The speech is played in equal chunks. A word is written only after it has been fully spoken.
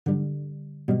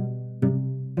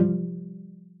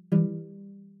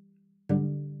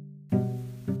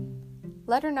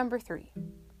Letter number 3.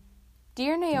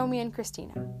 Dear Naomi and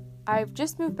Christina, I've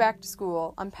just moved back to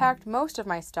school, unpacked most of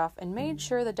my stuff, and made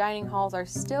sure the dining halls are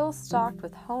still stocked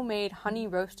with homemade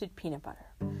honey-roasted peanut butter.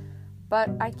 But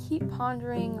I keep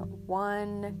pondering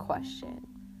one question.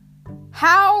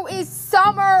 How is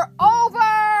summer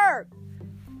over?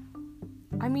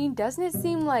 I mean, doesn't it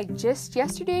seem like just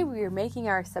yesterday we were making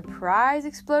our surprise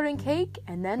exploding cake,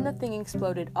 and then the thing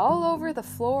exploded all over the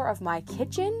floor of my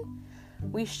kitchen?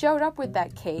 We showed up with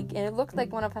that cake, and it looked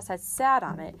like one of us had sat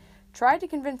on it, tried to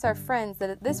convince our friends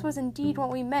that this was indeed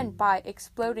what we meant by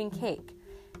exploding cake.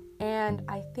 And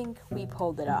I think we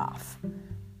pulled it off.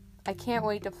 I can't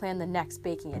wait to plan the next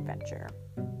baking adventure.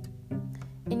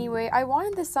 Anyway, I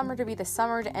wanted this summer to be the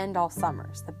summer to end all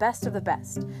summers, the best of the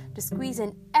best, to squeeze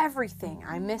in everything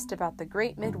I missed about the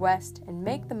great Midwest and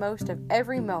make the most of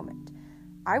every moment.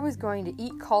 I was going to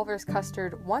eat Culver's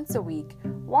custard once a week,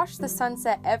 watch the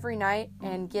sunset every night,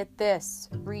 and get this,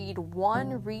 read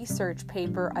one research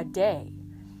paper a day.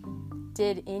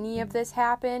 Did any of this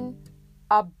happen?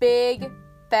 A big,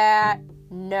 fat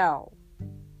no.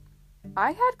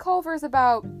 I had Culver's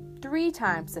about 3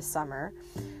 times this summer,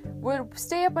 would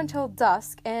stay up until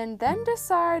dusk, and then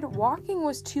decide walking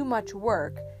was too much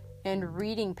work, and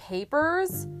reading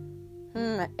papers?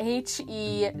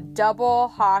 H-E double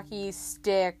hockey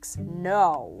sticks,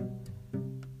 no.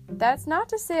 That's not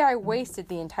to say I wasted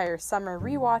the entire summer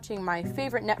rewatching my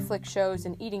favorite Netflix shows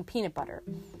and eating peanut butter.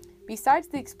 Besides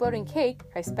the exploding cake,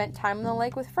 I spent time on the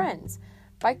lake with friends,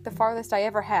 biked the farthest I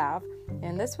ever have,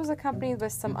 and this was accompanied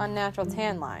with some unnatural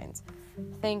tan lines.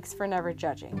 Thanks for never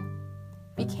judging.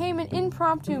 Became an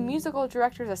impromptu musical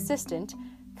director's assistant,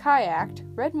 kayaked,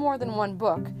 read more than one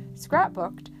book,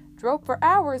 scrapbooked, drove for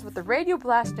hours with the radio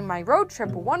blasting my Road Trip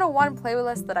 101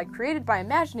 playlist that I created by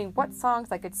imagining what songs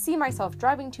I could see myself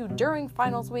driving to during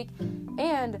finals week,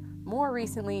 and, more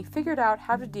recently, figured out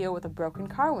how to deal with a broken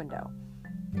car window.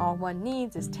 All one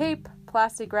needs is tape,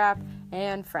 plastic wrap,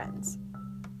 and friends.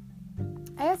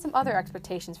 I had some other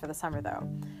expectations for the summer, though.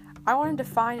 I wanted to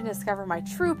find and discover my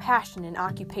true passion and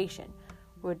occupation.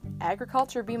 Would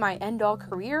agriculture be my end-all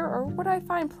career, or would I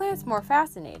find plants more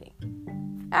fascinating?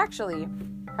 Actually,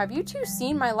 have you two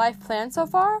seen my life plan so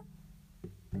far?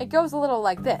 It goes a little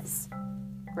like this.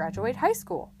 Graduate high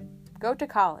school. Go to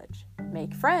college.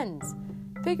 Make friends.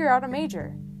 Figure out a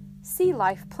major. See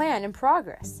life plan in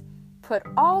progress. Put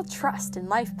all trust in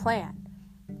life plan.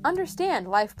 Understand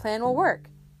life plan will work.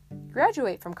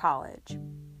 Graduate from college.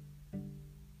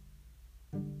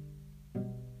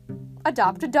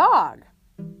 Adopt a dog.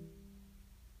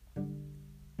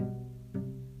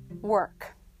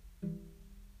 Work.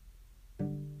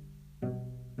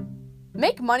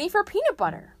 Make money for peanut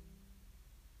butter.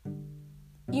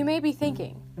 You may be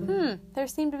thinking, there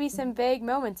seem to be some vague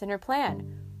moments in her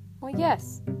plan. Well,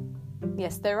 yes.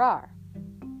 Yes, there are.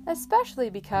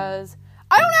 Especially because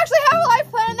I don't actually have a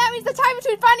life plan, and that means the time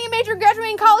between finding a major and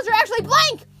graduating college are actually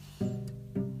blank!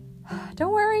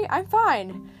 Don't worry, I'm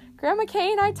fine. Grandma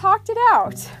Kay and I talked it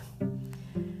out.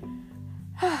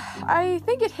 I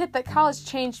think it hit that college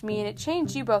changed me, and it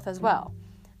changed you both as well.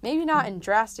 Maybe not in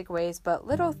drastic ways, but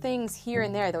little things here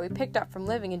and there that we picked up from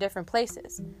living in different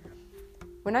places.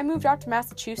 When I moved out to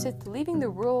Massachusetts, leaving the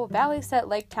rural valley-set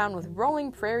lake town with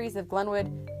rolling prairies of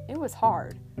Glenwood, it was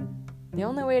hard. The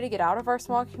only way to get out of our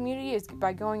small community is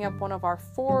by going up one of our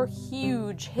 4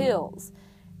 huge hills,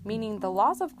 meaning the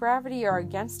laws of gravity are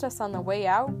against us on the way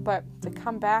out, but to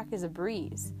come back is a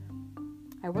breeze.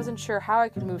 I wasn't sure how I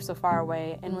could move so far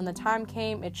away, and when the time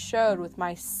came, it showed with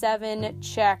my 7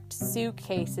 checked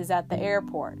suitcases at the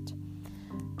airport.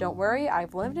 Don't worry,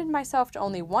 I've limited myself to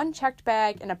only 1 checked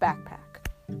bag and a backpack.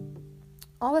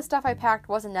 All the stuff I packed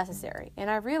wasn't necessary, and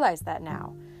I realize that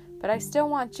now, but I still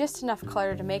want just enough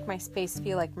clutter to make my space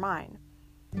feel like mine.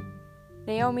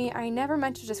 Naomi, I never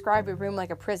meant to describe your room like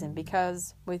a prison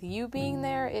because, with you being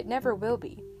there, it never will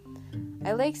be.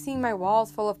 I like seeing my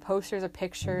walls full of posters of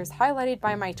pictures, highlighted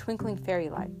by my twinkling fairy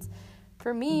lights.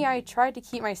 For me, I tried to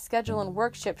keep my schedule and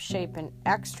work ship-shape and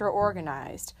extra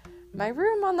organized. My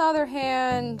room, on the other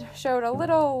hand, showed a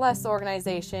little less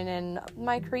organization and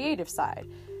my creative side.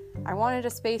 I wanted a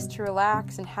space to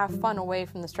relax and have fun away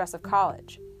from the stress of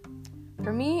college.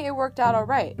 For me, it worked out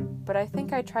alright, but I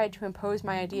think I tried to impose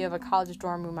my idea of a college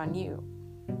dorm room on you.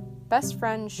 Best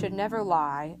friends should never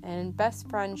lie, and best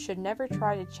friends should never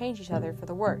try to change each other for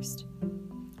the worst.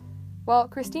 Well,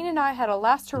 Christine and I had a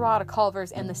last hurrah to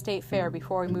Culver's and the State Fair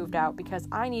before we moved out because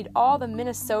I need all the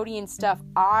Minnesotian stuff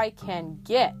I can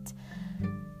get.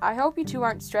 I hope you two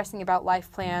aren't stressing about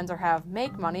life plans or have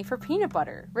make money for peanut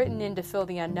butter written in to fill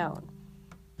the unknown.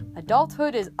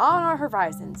 Adulthood is on our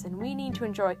horizons, and we need to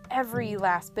enjoy every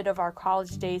last bit of our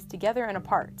college days together and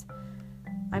apart.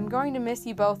 I'm going to miss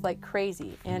you both like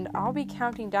crazy, and I'll be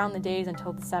counting down the days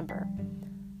until December.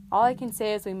 All I can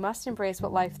say is we must embrace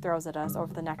what life throws at us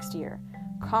over the next year,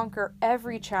 conquer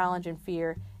every challenge and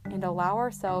fear, and allow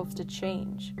ourselves to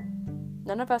change.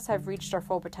 None of us have reached our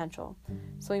full potential,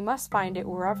 so we must find it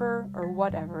wherever or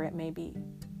whatever it may be.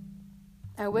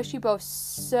 I wish you both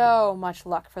so much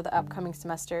luck for the upcoming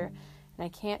semester, and I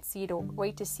can't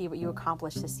wait to see what you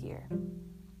accomplish this year.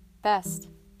 Best,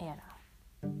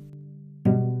 Anna.